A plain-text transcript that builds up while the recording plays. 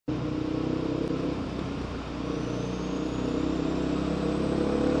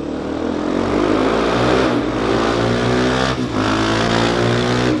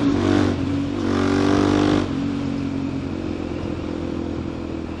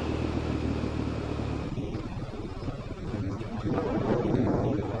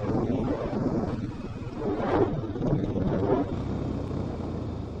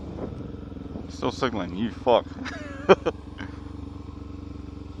still signaling, you fuck.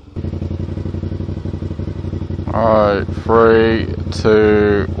 Alright, 3,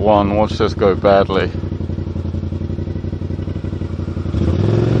 2, 1, watch this go badly.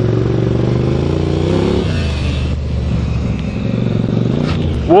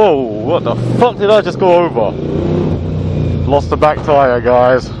 Whoa, what the fuck did I just go over? Lost the back tyre,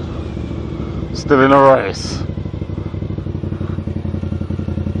 guys. Still in a race.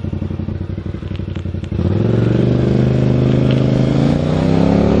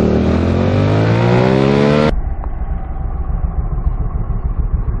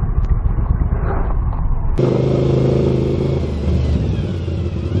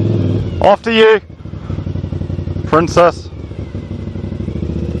 After you, princess.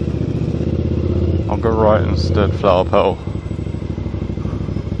 I'll go right instead, flat uphill.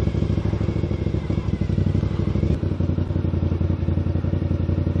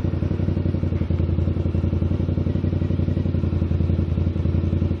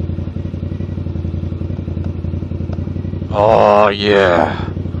 Oh yeah.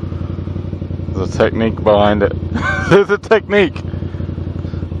 There's a technique behind it. There's a technique.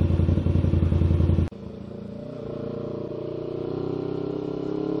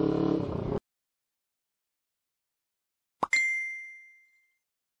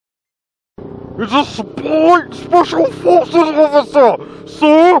 It's a special forces officer,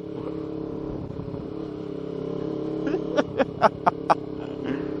 sir!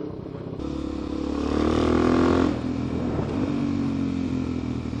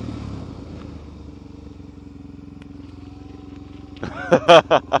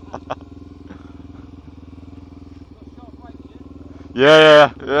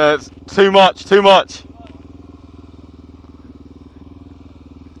 Yeah, it's too much.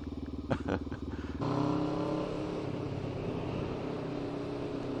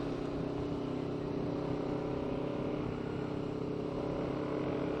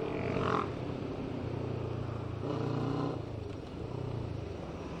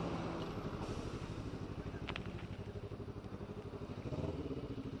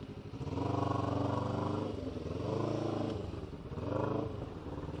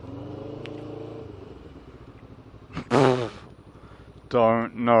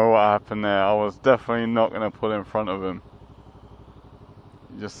 Don't know what happened there. I was definitely not going to pull in front of him.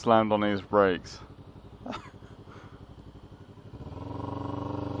 He just slammed on his brakes.